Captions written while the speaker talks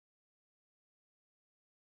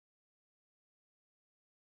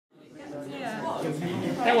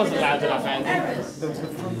That wasn't loud enough, Andy.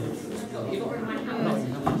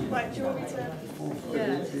 Right, do you want me to?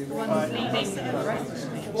 Yeah, the one who's leading the rest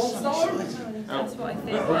of me. That's what I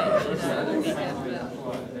think.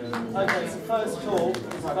 Okay, so first talk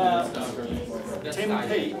is about Tim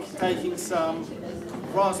Peake taking some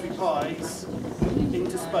Raspberry Pis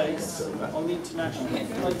into space on the International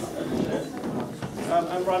Space Station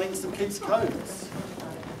and running some kids' codes.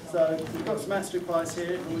 So we've got some Astro Pis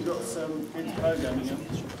here and we've got some kids programming them.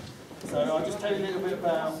 So I'll just tell you a little bit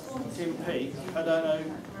about Tim Peake. I don't know,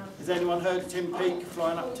 has anyone heard of Tim Peake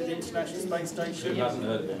flying up to the International Space Station? Who hasn't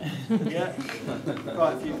heard of it? Yeah,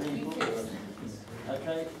 quite a few people.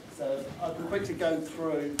 Okay, so I can quickly go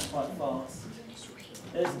through quite fast.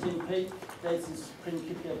 There's Tim Peake, there's his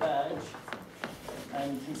Principia badge,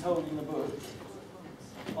 and he's holding the book,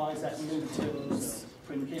 Isaac Newton's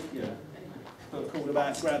Principia, book called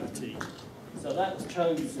About Gravity. So that was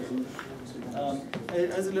chosen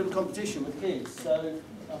as a little competition with kids. So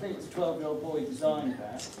I think it's a 12-year-old boy designed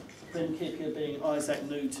that. Principia being Isaac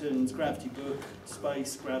Newton's gravity book,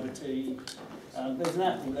 space, gravity. There's an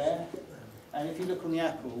apple there, and if you look on the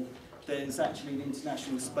apple, there's actually the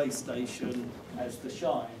International Space Station as the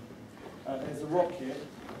shine. There's a rocket,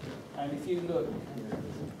 and if you look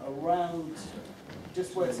around,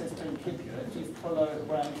 just where it says Principia, if you follow it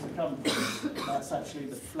around the circumference, that's actually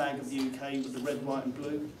the flag of the UK with the red, white and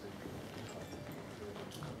blue.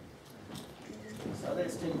 So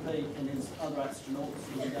there's Tim Peake and his other astronauts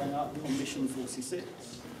who are going up on mission 46.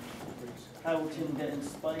 How will Tim get into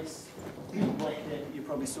space? Rocket, you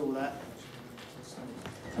probably saw that.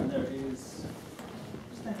 And there it is.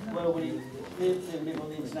 Well, we live on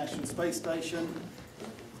the International Space Station,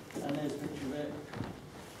 and there's a picture of it.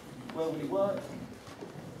 Where will he work?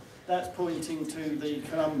 That's pointing to the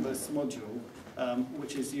Columbus module,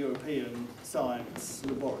 which is the European Science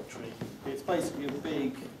Laboratory. It's basically a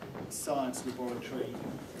big science laboratory,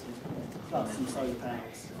 plus some solar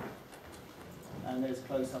panels. And there's a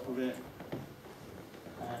close-up of it,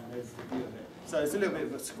 and there's the view of it. So it's a little bit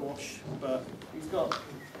of a squash, but he's got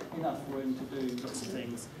enough room to do lots of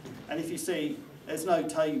things. And if you see, there's no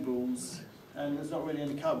tables, and there's not really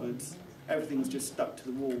any cupboards. Everything's just stuck to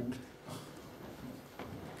the wall.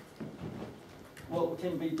 What will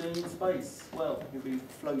Tim be doing in space? Well, he'll be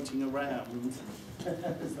floating around,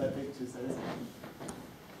 as that picture says.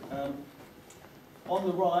 On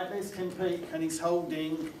the right, there's Tim Peake, and he's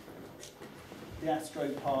holding the Astro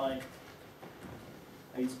Pi.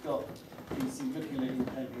 He's looking a little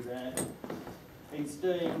intently there. He's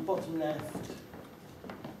doing, bottom left,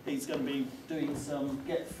 he's going to be doing some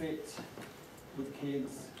Get Fit with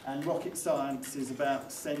kids, and rocket science is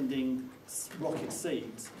about sending rocket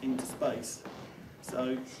seeds into space.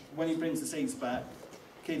 So when he brings the seeds back,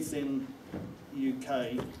 kids in the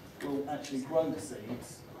UK will actually grow the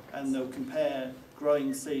seeds, and they'll compare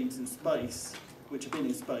growing seeds in space, which have been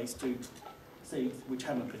in space, to seeds which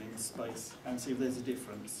haven't been in space, and see if there's a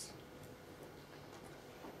difference.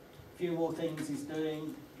 A few more things he's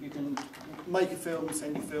doing. You can make a film,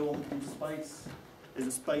 send your film into space. There's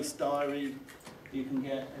a space diary you can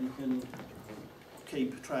get, and you can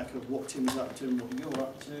keep track of what Tim's up to and what you're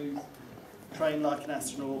up to. Train like an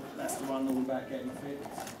astronaut, that's the one all about getting fit.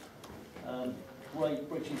 Great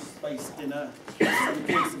British space dinner. Some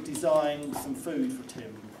kids have designed some food for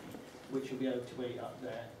Tim, which you'll be able to eat up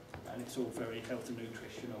there, and it's all very health and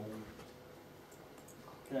nutritional.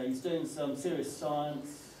 Okay, he's doing some serious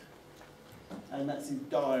science, and that's his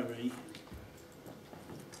diary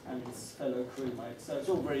and his fellow crewmates. So it's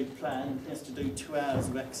all very planned. He has to do 2 hours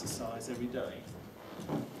of exercise every day.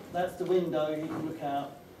 That's the window, you can look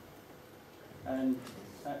out, and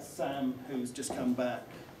that's Sam, who's just come back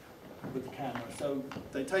with the camera. So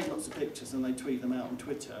they take lots of pictures and they tweet them out on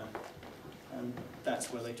Twitter, and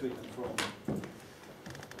that's where they tweet them from.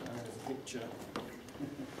 And there's a picture.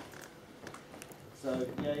 So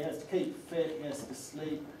yeah, he has to keep fit, he has to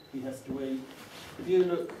sleep, he has to eat. If you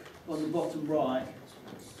look on the bottom right,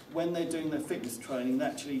 when they're doing their fitness training, they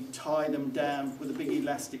actually tie them down with a big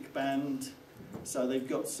elastic band, so they've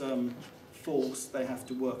got some force they have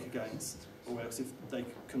to work against, or else if they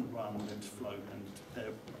couldn't run, they'd float and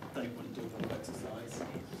they wouldn't do a lot of exercise.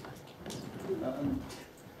 And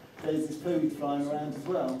there's this food flying around as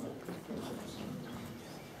well.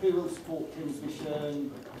 Who will support Tim's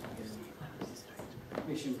mission?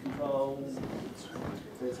 Mission control.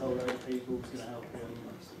 There's a whole load of people who's going to help him.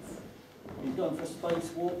 He's gone for a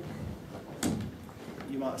spacewalk.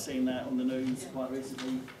 You might have seen that on the news quite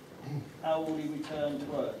recently. How will he return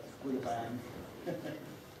to Earth? With a band.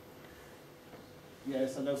 Yeah,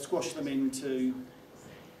 so they'll squash them into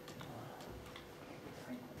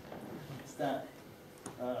that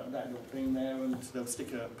that little thing there, and they'll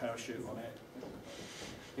stick a parachute on it.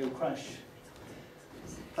 It'll crash.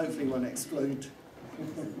 Hopefully, it won't explode.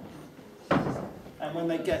 And when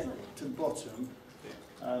they get to the bottom,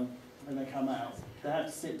 when they come out, they have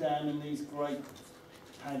to sit down in these great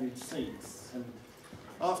padded seats. And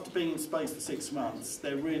after being in space for 6 months,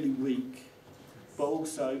 they're really weak. But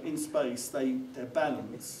also in space, their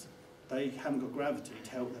balance, they haven't got gravity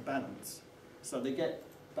to help their balance. So they get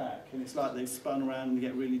back, and it's like they've spun around and they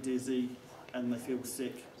get really dizzy and they feel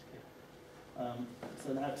sick.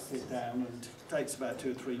 So they have to sit down, and it takes about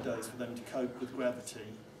 2 or 3 days for them to cope with gravity.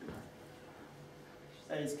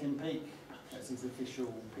 There's Kim Peak, that's his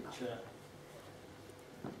official picture.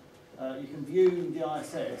 You can view the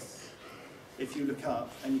ISS if you look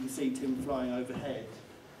up, and you can see Tim flying overhead.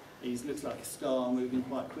 He looks like a star moving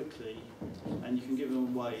quite quickly, and you can give him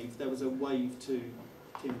a wave. There was a wave to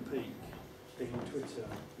Tim Peak thing on Twitter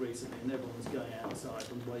recently, and everyone was going outside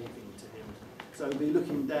and waving to him. So he'll be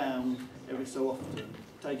looking down every so often,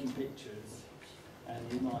 taking pictures, and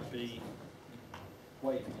you might be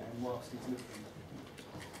waving at him whilst he's looking.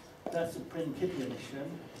 That's a Principia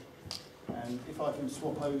mission, and if I can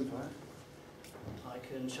swap over, I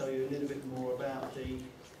can show you a little bit more about the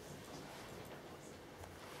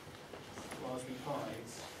Raspberry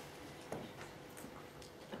Pis.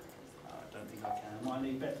 I don't think I can. I might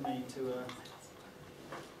need Bethany to...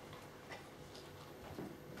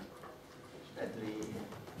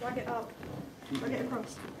 Drag it up. Drag it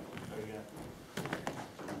across. There we go.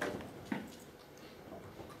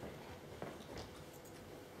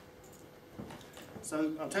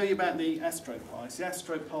 So I'll tell you about the Astro Pis. The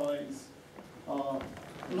Astro Pis are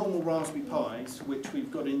normal Raspberry Pis, which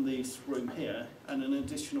we've got in this room here, and an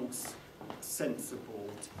additional sensor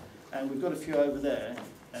board. And we've got a few over there,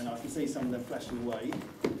 and I can see some of them flashing away.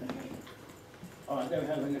 All right, there we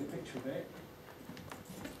have a little picture of it.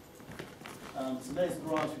 So there's the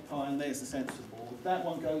Raspberry Pi, and there's the sensor board. That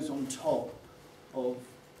one goes on top of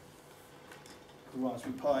the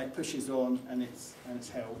Raspberry Pi. It pushes on, and it's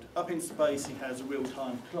held. Up in space, it has a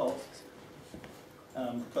real-time clock.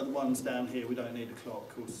 But the ones down here, we don't need a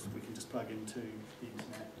clock, because we can just plug into the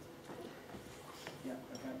internet. Yeah,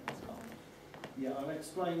 okay. Yeah, I'll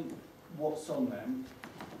explain what's on them.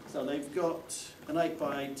 So they've got an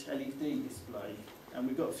 8x8 LED display, and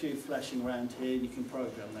we've got a few flashing around here. You can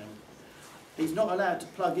program them. He's not allowed to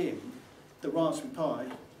plug in the Raspberry Pi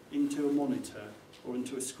into a monitor or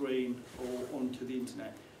into a screen or onto the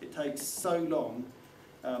internet. It takes so long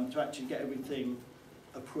to actually get everything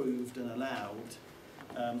approved and allowed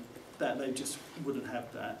that they just wouldn't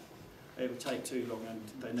have that. It would take too long, and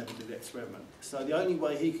they never did the experiment. So the only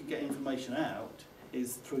way he could get information out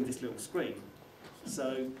is through this little screen.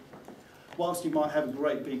 So whilst you might have a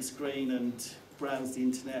great big screen and browse the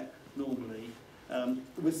internet normally,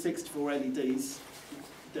 with 64 LEDs,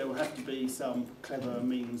 there will have to be some clever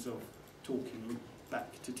means of talking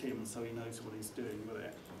back to Tim so he knows what he's doing with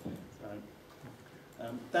it.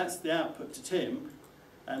 So, that's the output to Tim,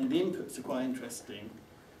 and the inputs are quite interesting.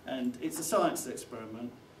 And it's a science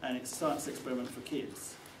experiment, and it's a science experiment for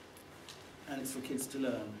kids. And it's for kids to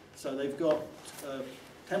learn. So they've got a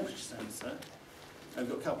temperature sensor. They've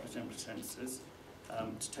got a couple of temperature sensors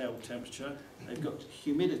to tell temperature. They've got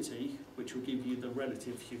humidity, which will give you the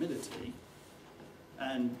relative humidity.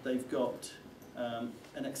 And they've got an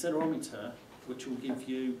accelerometer, which will give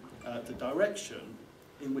you the direction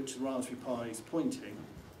in which the Raspberry Pi is pointing,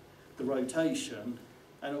 the rotation,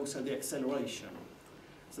 and also the acceleration.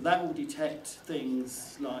 So that will detect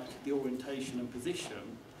things like the orientation and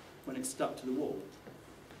position when it's stuck to the wall.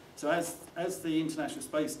 So as the International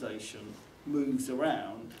Space Station moves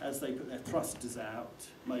around, as they put their thrusters out,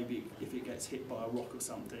 maybe if it gets hit by a rock or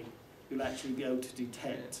something, you'll actually be able to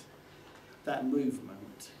detect that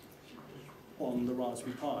movement on the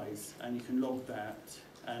Raspberry Pis, and you can log that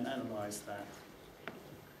and analyse that.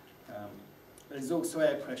 There's also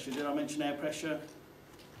air pressure. Did I mention air pressure?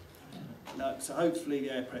 No, so hopefully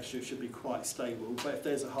the air pressure should be quite stable, but if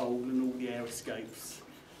there's a hole and all the air escapes,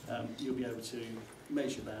 you'll be able to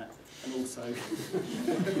measure that, and also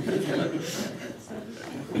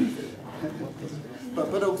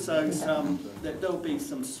but also there'll be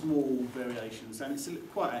some small variations, and it's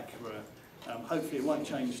quite accurate. Hopefully it won't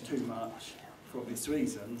change too much for obvious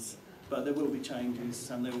reasons, but there will be changes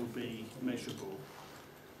and they will be measurable.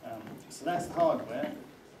 So that's the hardware.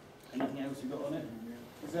 Anything else you've got on it?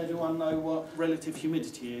 Does anyone know what relative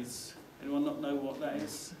humidity is? Anyone not know what that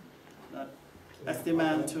is? No? That's the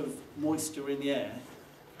amount of moisture in the air.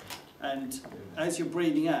 And as you're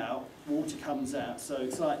breathing out, water comes out. So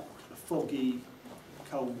it's like a foggy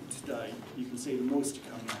cold day, you can see the moisture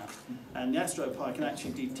coming out. And the Astro-Pi can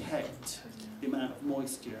actually detect the amount of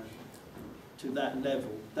moisture to that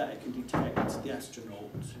level that it can detect the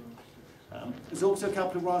astronaut. There's also a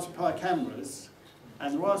couple of Raspberry Pi cameras,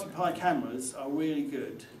 and the Raspberry Pi cameras are really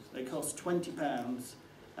good. They cost £20,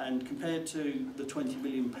 and compared to the £20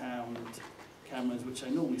 million cameras which they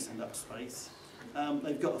normally send up to space,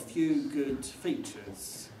 they've got a few good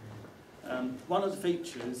features. One of the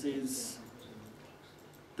features is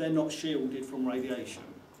they're not shielded from radiation.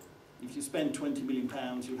 If you spend £20 million,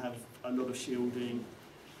 you'll have a lot of shielding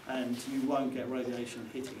and you won't get radiation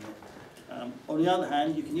hitting it. On the other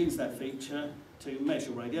hand, you can use that feature to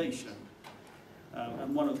measure radiation.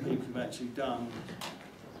 And one of the people who've actually done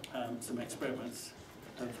some experiments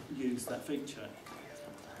have used that feature.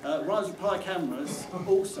 Raspberry Pi cameras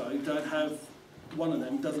also don't have, one of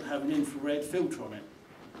them doesn't have an infrared filter on it.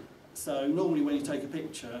 So normally when you take a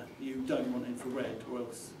picture, you don't want infrared or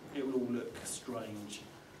else it will all look strange.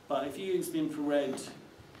 But if you use the infrared,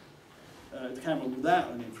 the camera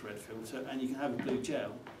without an infrared filter, and you can have a blue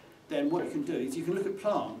gel, then what you can do is you can look at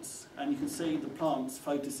plants and you can see the plants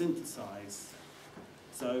photosynthesize.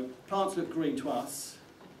 So plants look green to us.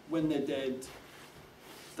 When they're dead,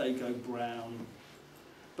 they go brown.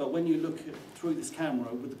 But when you look through this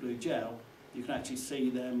camera with the blue gel, you can actually see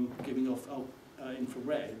them giving off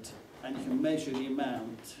infrared, and you can measure the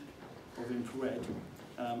amount of infrared.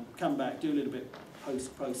 Come back, do a little bit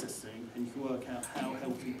post-processing, and you can work out how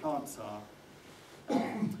healthy plants are.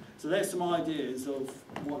 So there's some ideas of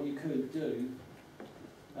what you could do.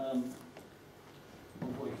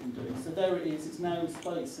 So there it is, it's now in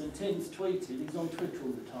space, and Tim's tweeted, he's on Twitter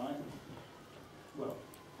all the time. Well,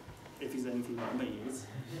 if he's anything like me, he is.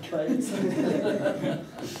 But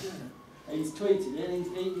he's tweeted it, and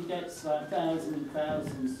he gets like thousands and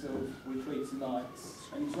thousands of retweets and likes,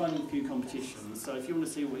 and he's running a few competitions, so if you want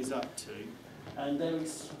to see what he's up to, and there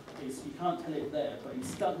is, you can't tell it there, but he's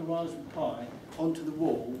stuck the Raspberry Pi onto the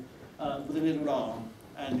wall with a little arm,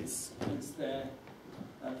 and it's there,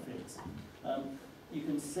 that fits. You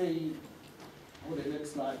can see what it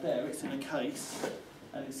looks like there. It's in a case,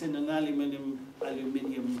 and it's in an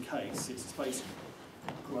aluminium case. It's space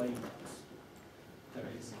grey. There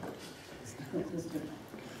it is.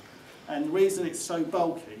 And the reason it's so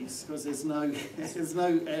bulky is because there's no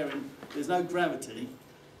air there's no gravity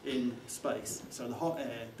in space, so the hot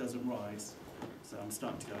air doesn't rise. So I'm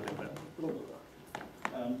starting to go a little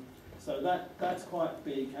bit. So that's quite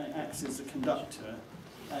big, and it acts as a conductor.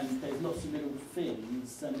 And there's lots of little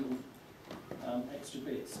fins and little extra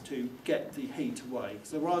bits to get the heat away.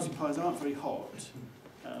 So Raspberry Pis aren't very hot,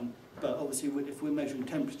 but obviously if we're measuring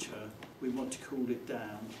temperature, we want to cool it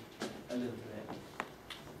down a little bit.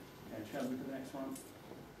 Okay, shall we look at the next one?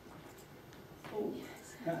 Oh,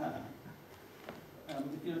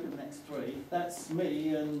 if you look at the next three, that's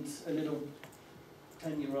me and a little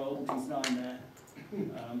 10-year-old, he's 9 there,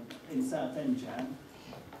 in SouthendRPiJams.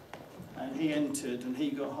 And he entered and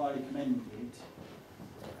he got highly commended.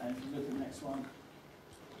 And if you look at the next one,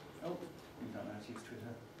 oh, you don't know how to use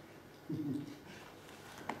Twitter.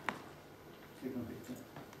 Click on picture.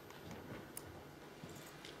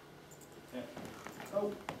 Yeah.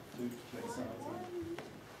 Oh, too exciting.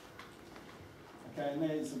 Okay, and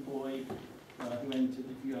there's a boy who entered,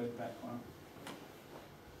 if you go back one.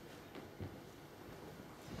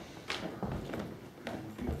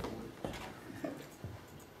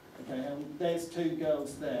 Okay, and there's 2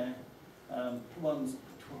 girls there. One's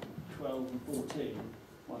 12 and 14.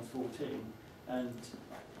 One's 14, and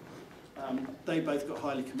they both got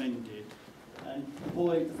highly commended. And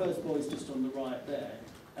the first boy's just on the right there.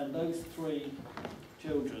 And those 3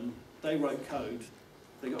 children, they wrote code.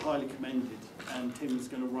 They got highly commended, and Tim's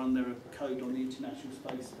going to run their code on the International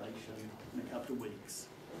Space Station in a couple of weeks.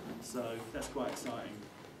 So that's quite exciting.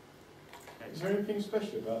 Is there anything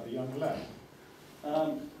special about the young lad?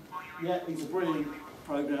 Yeah, he's a brilliant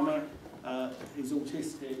programmer. He's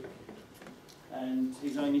autistic, and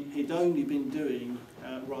he'd only been doing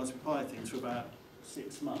Raspberry Pi things for about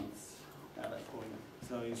 6 months at that point.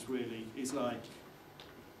 So he's like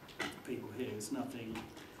people here. There's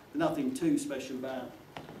nothing too special about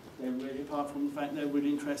them really, apart from the fact they're really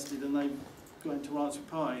interested and they've got into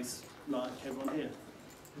Raspberry Pis like everyone here.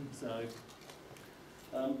 So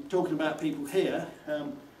talking about people here,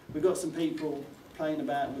 we've got some people playing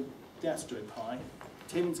about with the Astro Pi.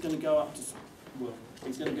 Tim's going to go up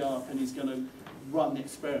he's going to go up and he's going to run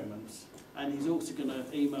experiments, and he's also going to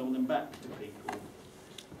email them back to people.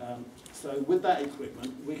 So with that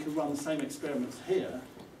equipment, we can run the same experiments here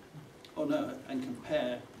on Earth and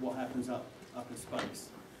compare what happens up in space.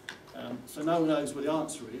 So no one knows what the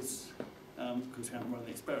answer is, because we haven't run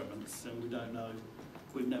the experiments and we don't know,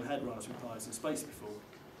 we've never had Raspberry Pis in space before.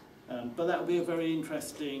 But that will be a very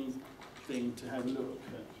interesting thing to have a look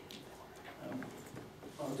at.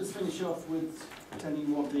 I'll just finish off with telling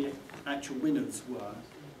you what the actual winners were,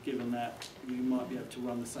 given that you might be able to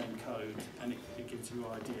run the same code and it gives you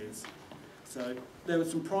ideas. So there were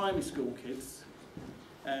some primary school kids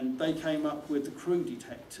and they came up with the crew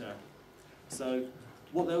detector. So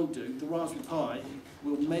what they'll do, the Raspberry Pi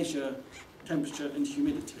will measure temperature and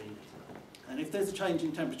humidity. And if there's a change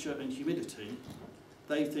in temperature and humidity,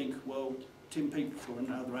 they think, well, Tim Peeperful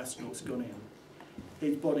and other astronauts gone in.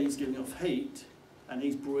 His body's giving off heat and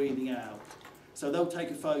he's breathing out. So they'll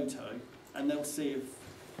take a photo and they'll see if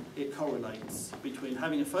it correlates between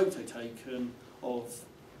having a photo taken of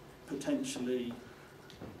potentially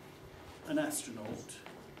an astronaut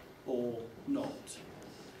or not.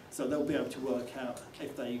 So they'll be able to work out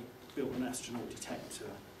if they built an astronaut detector.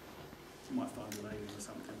 You might find an alien or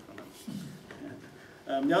something. I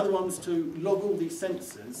don't know. The other one was to log all these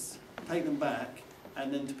sensors, take them back,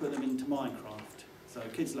 and then to put them into Minecraft. So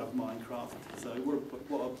kids love Minecraft, so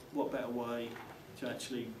what better way to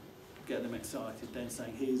actually get them excited than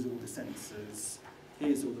saying, here's all the sensors,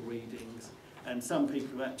 here's all the readings. And some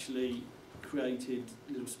people have actually created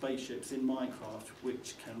little spaceships in Minecraft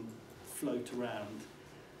which can float around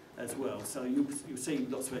as well. So you'll see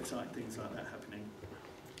lots of exciting things like that happening.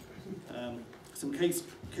 Some key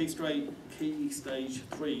stage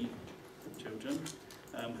 3 children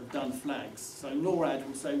have done flags. So NORAD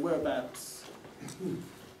will say whereabouts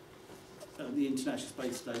the International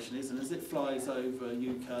Space Station is, and as it flies over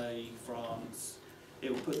UK, France, it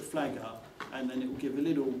will put the flag up and then it will give a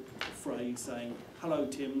little phrase saying, hello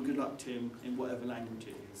Tim, good luck Tim, in whatever language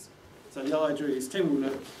it is. So the idea is Tim will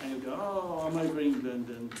look and he'll go, oh, I'm over England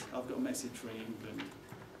and I've got a message for England,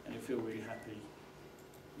 and he'll feel really happy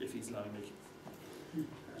if he's lonely.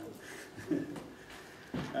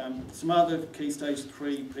 Some other Key Stage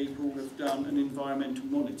 3 people have done an environmental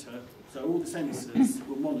monitor. So all the sensors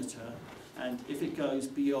will monitor, and if it goes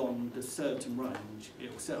beyond a certain range,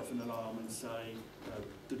 it will set off an alarm and say,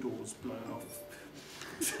 the door's blown off.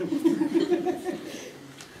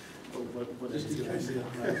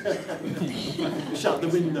 Shut the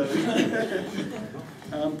window.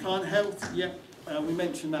 Plant health, yeah, we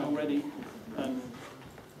mentioned that already.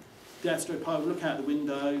 The Astro Pi will look out the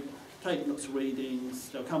window, take lots of readings,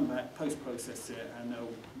 they'll come back, post-process it, and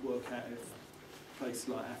they'll work out if places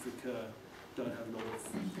like Africa don't have a lot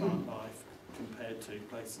of plant life compared to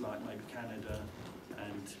places like maybe Canada,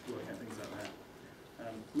 and work out things like that.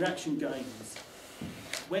 Reaction gains.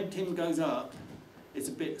 When Tim goes up, it's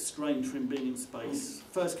a bit strange for him being in space.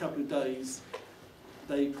 First couple of days,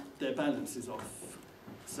 their balance is off.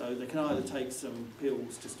 So they can either take some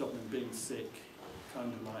pills to stop them being sick,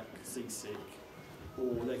 kind of like seasick,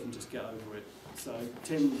 or they can just get over it. So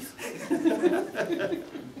Tim's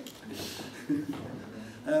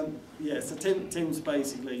Tim's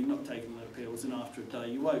basically not taking the pills, and after a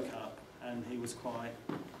day he woke up and he was quite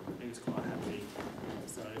happy.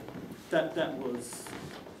 So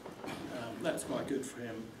that's quite good for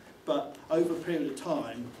him. But over a period of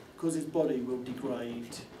time, because his body will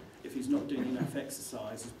degrade if he's not doing enough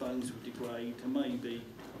exercise, his bones will degrade, and maybe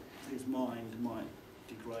his mind might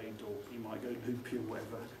degrade, or he might go loopy or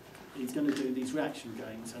whatever. He's going to do these reaction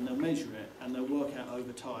gains, and they'll measure it, and they'll work out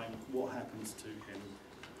over time what happens to him.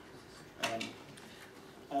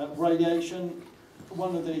 Radiation,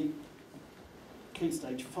 one of the Key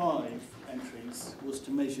Stage 5 entries was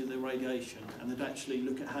to measure the radiation, and they'd actually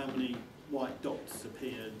look at how many white dots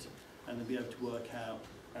appeared, and they'd be able to work out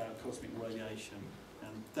cosmic radiation.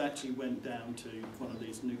 And they actually went down to one of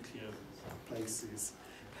these nuclear places,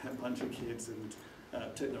 a bunch of kids, and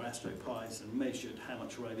took their Astro Pis and measured how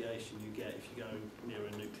much radiation you get if you go near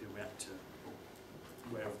a nuclear reactor, or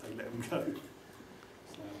wherever they let them go.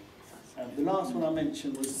 So, the last one I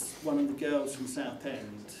mentioned was one of the girls from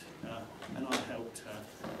Southend, and I helped her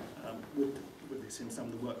with this in some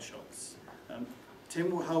of the workshops.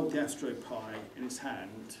 Tim will hold the Astro Pi in his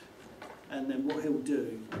hand, and then what he'll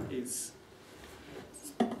do is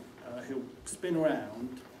he'll spin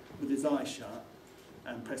around with his eyes shut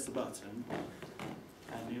and press the button,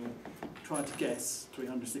 and he'll try to guess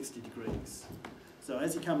 360 degrees. So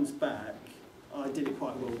as he comes back, I did it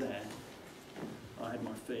quite well there. I had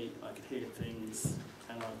my feet, I could hear things,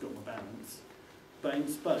 and I've got my balance. But in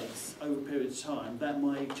space, over a period of time, that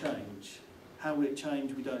may change. How will it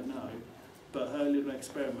change, we don't know. But her little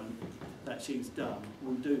experiment that she's done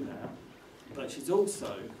will do that. But she's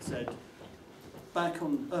also said, back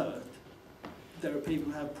on Earth, there are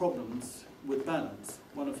people who have problems with balance.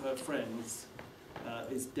 One of her friends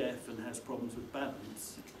is deaf and has problems with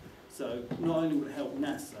balance. So not only would it help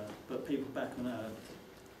NASA, but people back on Earth,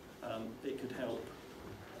 it could help.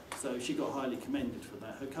 So she got highly commended for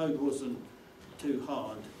that. Her code wasn't too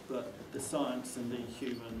hard, but the science and the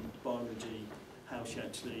human biology, how she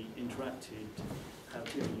actually interacted, how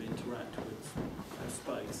people interact with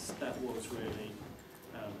space, that was really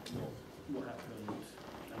what happened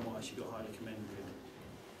and why she got highly commended.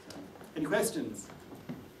 So, any questions?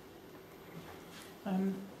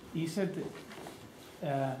 You said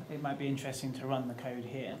that it might be interesting to run the code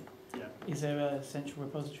here. Yeah. Is there a central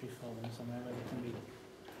repository for them somewhere where they can be?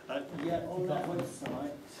 Yeah, on that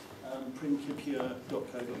website,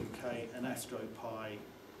 primcomputer.co.uk and AstroPi,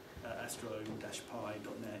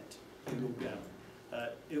 astro-pi.net, it'll be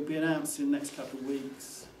out. It'll be announced in the next couple of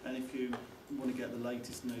weeks, and if you want to get the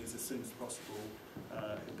latest news as soon as possible,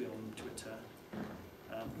 it'll be on Twitter.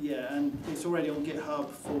 Yeah, and it's already on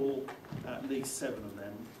GitHub for at least 7 of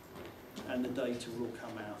them, and the data will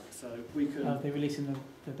come out. So we can. Are they releasing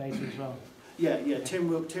the data as well? Yeah, yeah. Tim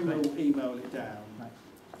will email it down. Right.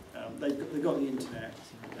 They've got the internet,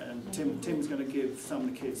 and Tim's going to give some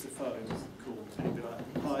of the kids a phone call. And he'll be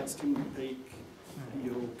like, "Hi, it's Tim Peak.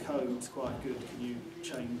 Your code's quite good. Can you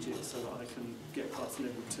change it so that I can get past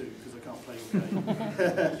level 2 because I can't play your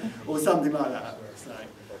game?" Or something like that. So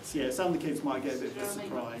yeah, some of the kids might get a bit of a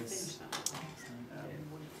surprise.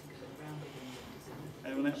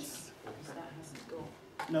 Anyone else?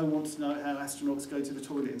 No one wants to know how astronauts go to the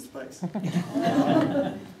toilet in space.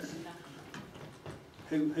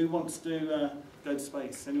 Who wants to go to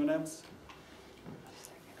space? Anyone else?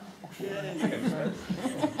 Yeah.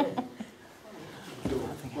 Sure.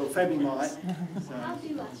 Well, Femi might. So. How do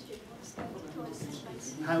astronauts go to the toilet in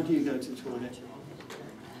space? How do you go to the toilet?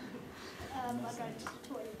 I go to the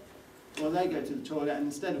toilet. Well, they go to the toilet, and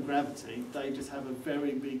instead of gravity, they just have a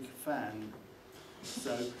very big fan.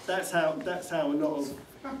 So that's how a lot of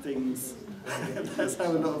things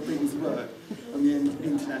work on the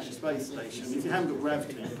International Space Station. If you haven't got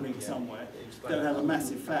gravity putting it somewhere, they'll have a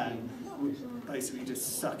massive fan, basically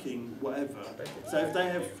just sucking whatever. So if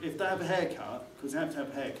they have a haircut, because they have to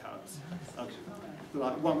have haircuts,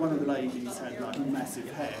 like one of the ladies had like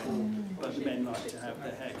massive hair, but the men like to have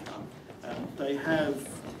their hair cut. They have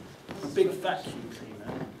a big vacuum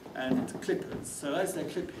cleaner and clippers. So as they're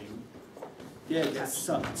clipping, the air gets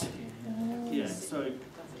sucked. Yeah. So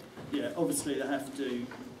yeah, obviously they have to.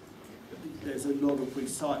 There's a lot of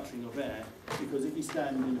recycling of air because if you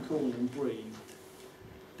stand in the corner and breathe,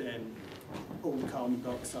 then all the carbon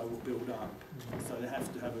dioxide will build up. So they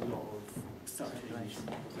have to have a lot of sucking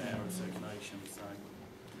of air and circulation. So,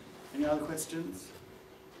 any other questions?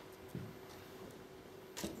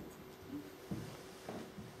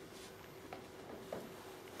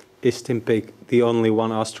 Is Tim Peake the only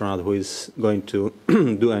one astronaut who is going to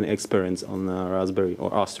do an experiments on Raspberry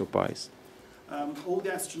or Astro Pis? All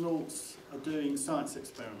the astronauts are doing science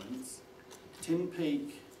experiments. Tim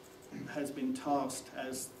Peake has been tasked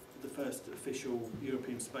as the first official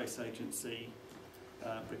European Space Agency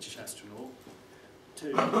British astronaut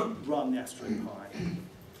to run the Astro Pi.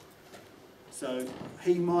 So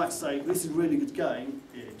he might say, "This is a really good game,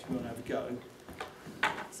 here, do you want to have a go?"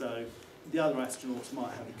 So the other astronauts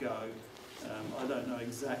might have a go. I don't know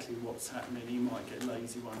exactly what's happening. He might get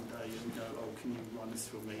lazy one day and go, "Oh, can you run this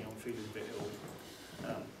for me? I'm feeling a bit ill."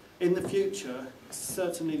 In the future,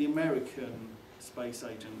 certainly the American Space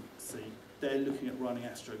Agency, they're looking at running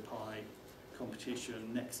Astro Pi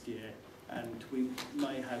competition next year, and we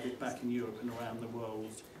may have it back in Europe and around the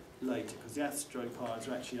world later, because the Astro Pis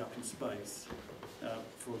are actually up in space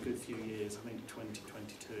for a good few years, I think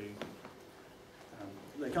 2022.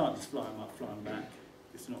 They can't just fly them up, fly them back.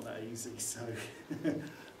 It's not that easy, so they're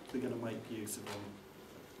going to make use of them.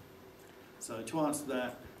 So to answer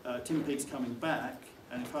that, Tim Peake's coming back,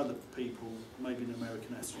 and if other people, maybe an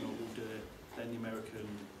American astronaut will do it, then the American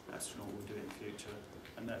astronaut will do it in the future.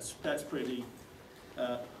 And that's pretty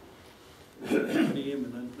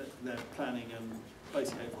imminent. They're planning, and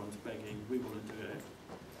basically everyone's begging, we want to do it.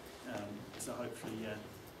 So hopefully, yeah.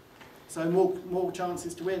 So more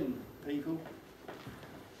chances to win, people.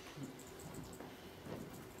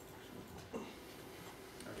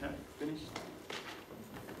 Okay, finished?